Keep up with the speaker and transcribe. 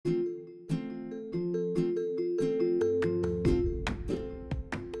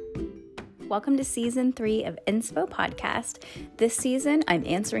Welcome to season 3 of Inspo Podcast. This season, I'm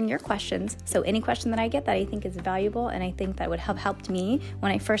answering your questions. So any question that I get that I think is valuable and I think that would have helped me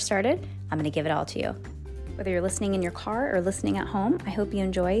when I first started, I'm going to give it all to you. Whether you're listening in your car or listening at home, I hope you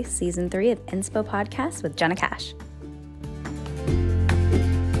enjoy season 3 of Inspo Podcast with Jenna Cash.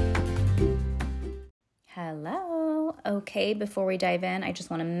 Hello. Okay, before we dive in, I just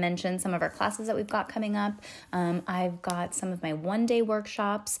want to mention some of our classes that we've got coming up. I've got some of my one-day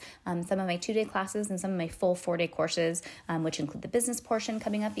workshops, some of my 2-day classes, and some of my full 4-day courses, which include the business portion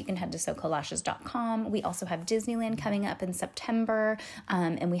coming up. You can head to SoCoLashes.com. We also have Disneyland coming up in September,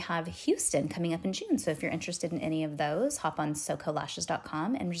 and we have Houston coming up in June. So if you're interested in any of those, hop on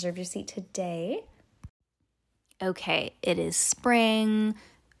SoCoLashes.com and reserve your seat today. Okay, it is spring.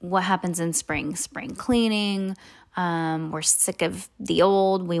 What happens in spring? Spring cleaning. We're sick of the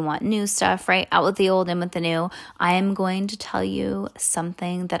old. We want new stuff, right? Out with the old, in with the new. I am going to tell you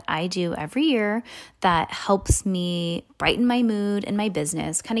something that I do every year that helps me brighten my mood and my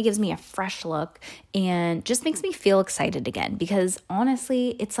business, kind of gives me a fresh look and just makes me feel excited again. Because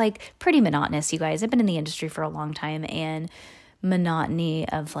honestly, it's like pretty monotonous, you guys. I've been in the industry for a long time, and monotony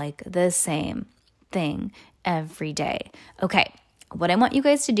of like the same thing every day. Okay. What I want you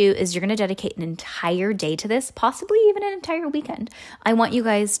guys to do is you're going to dedicate an entire day to this, possibly even an entire weekend. I want you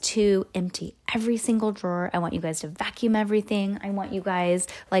guys to empty every single drawer. I want you guys to vacuum everything. I want you guys,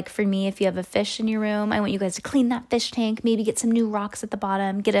 like for me, if you have a fish in your room, I want you guys to clean that fish tank, maybe get some new rocks at the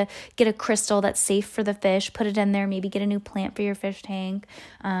bottom, get a crystal that's safe for the fish, put it in there, maybe get a new plant for your fish tank.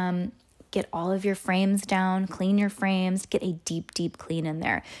 Get all of your frames down, clean your frames, get a deep, deep clean in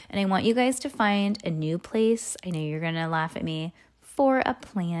there. And I want you guys to find a new place. I know you're going to laugh at me. For a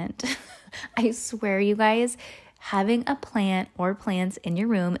plant. I swear, you guys, having a plant or plants in your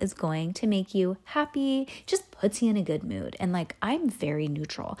room is going to make you happy, just puts you in a good mood. And like, I'm very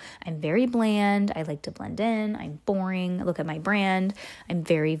neutral. I'm very bland. I like to blend in. I'm boring. Look at my brand. I'm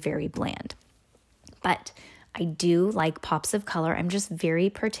very, very bland. But I do like pops of color. I'm just very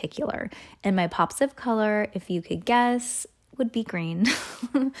particular. And my pops of color, if you could guess, would be green.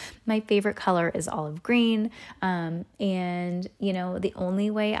 My favorite color is olive green. And you know, the only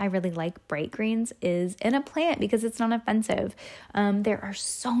way I really like bright greens is in a plant because it's not offensive. There are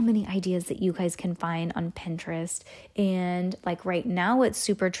so many ideas that you guys can find on Pinterest. And like right now, what's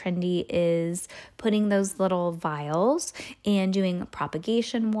super trendy is putting those little vials and doing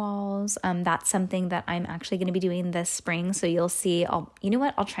propagation walls. That's something that I'm actually going to be doing this spring. So you'll see, I'll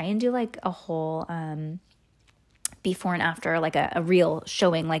try and do like a whole, before and after, like a reel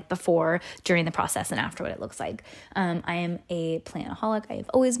showing like before, during the process, and after what it looks like. I am a plantaholic. I have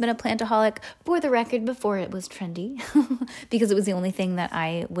always been a plantaholic, for the record, before it was trendy, because it was the only thing that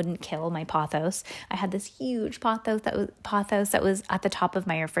I wouldn't kill, my pothos. I had this huge pothos that was at the top of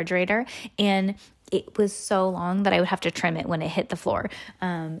my refrigerator, and it was so long that I would have to trim it when it hit the floor.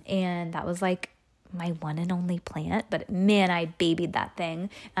 And that was like my one and only plant, but man, I babied that thing.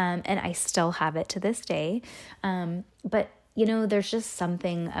 And I still have it to this day. But you know, there's just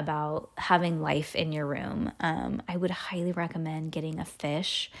something about having life in your room. I would highly recommend getting a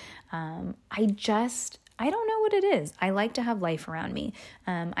fish. I don't know what it is. I like to have life around me.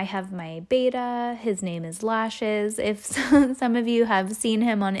 I have my beta. His name is Lashes. If some of you have seen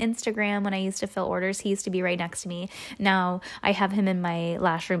him on Instagram when I used to fill orders, he used to be right next to me. Now I have him in my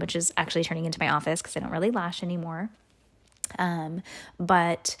lash room, which is actually turning into my office because I don't really lash anymore.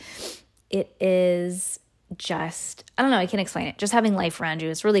 But it is just, I don't know, I can't explain it. Just having life around you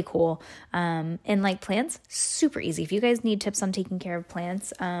is really cool. And like plants, super easy. If you guys need tips on taking care of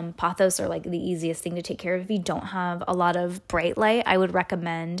plants, pothos are like the easiest thing to take care of. If you don't have a lot of bright light, I would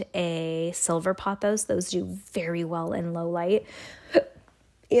recommend a silver pothos. Those do very well in low light.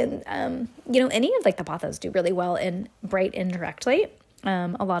 And, any of like the pothos do really well in bright indirect light.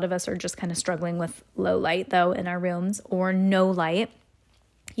 A lot of us are just kind of struggling with low light though in our rooms, or no light.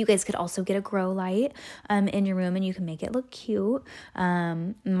 You guys could also get a grow light in your room, and you can make it look cute.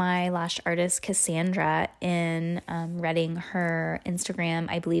 My lash artist, Cassandra, in Reading, her Instagram,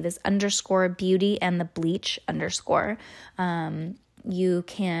 I believe, is _beauty_and_the_bleach_. You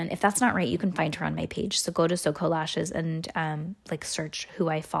can, if that's not right, you can find her on my page. So go to SoCoLashes and search who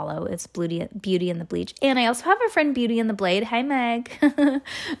I follow. It's Beauty and the Bleach. And I also have a friend, Beauty and the Blade. Hi, Meg.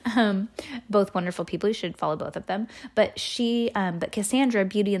 Both wonderful people. You should follow both of them. But Cassandra,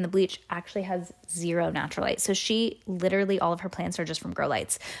 Beauty and the Bleach, actually has 0 natural light. So she literally, all of her plants are just from grow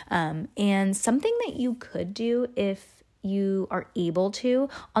lights. And something that you could do if you are able to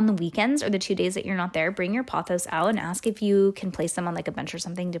on the weekends or the 2 days that you're not there, bring your pothos out and ask if you can place them on like a bench or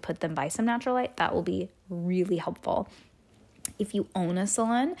something to put them by some natural light. That will be really helpful. If you own a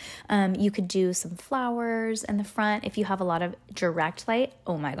salon, you could do some flowers in the front. If you have a lot of direct light,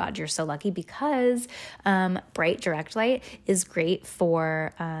 oh my God, you're so lucky, because bright direct light is great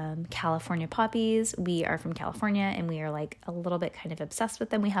for California poppies. We are from California and we are like a little bit kind of obsessed with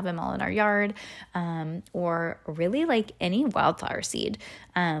them. We have them all in our yard, or really like any wildflower seed.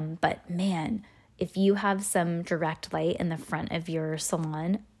 But man, if you have some direct light in the front of your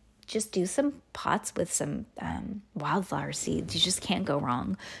salon, just do some pots with some wildflower seeds. You just can't go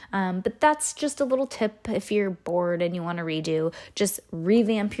wrong. But that's just a little tip if you're bored and you want to redo. Just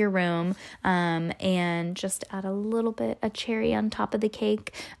revamp your room and just add a cherry on top of the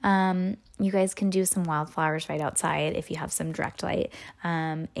cake. You guys can do some wildflowers right outside if you have some direct light.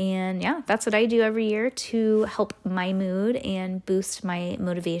 And yeah, that's what I do every year to help my mood and boost my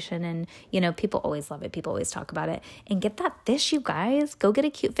motivation. And, people always love it. People always talk about it. And get that fish, you guys. Go get a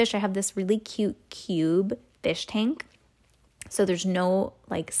cute fish. I have this really cute cube fish tank. So there's no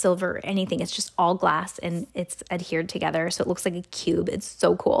like silver or anything. It's just all glass and it's adhered together. So it looks like a cube. It's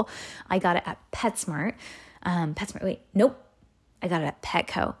so cool. I got it at PetSmart. I got it at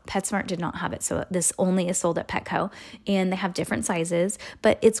Petco. PetSmart did not have it. So this only is sold at Petco, and they have different sizes,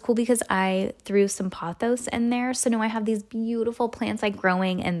 but it's cool because I threw some pothos in there. So now I have these beautiful plants like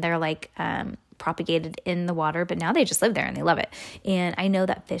growing, and they're like propagated in the water, but now they just live there and they love it. And I know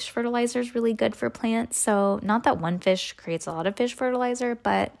that fish fertilizer is really good for plants. So not that one fish creates a lot of fish fertilizer,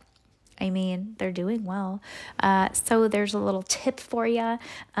 but they're doing well. So there's a little tip for you.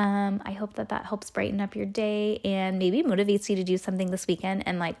 I hope that helps brighten up your day and maybe motivates you to do something this weekend.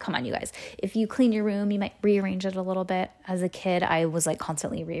 And like, come on, you guys, if you clean your room, you might rearrange it a little bit. As a kid, I was like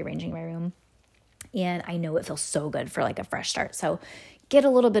constantly rearranging my room, and I know it feels so good for like a fresh start. So get a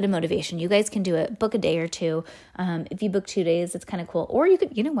little bit of motivation. You guys can do it. Book a day or two. If you book 2 days, it's kind of cool. Or you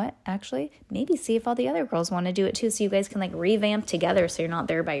could, actually maybe see if all the other girls want to do it too. So you guys can like revamp together. So you're not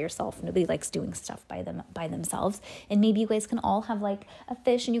there by yourself. Nobody likes doing stuff by themselves. And maybe you guys can all have like a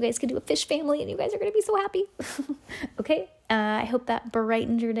fish, and you guys can do a fish family, and you guys are going to be so happy. Okay. I hope that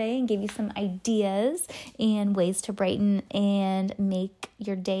brightened your day and gave you some ideas and ways to brighten and make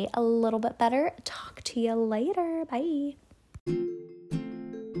your day a little bit better. Talk to you later. Bye.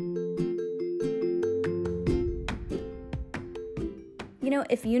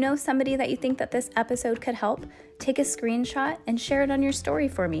 If you know somebody that you think that this episode could help, take a screenshot and share it on your story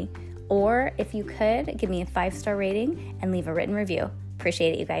for me. Or if you could, give me a 5-star rating and leave a written review.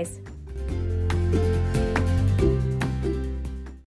 Appreciate it, you guys.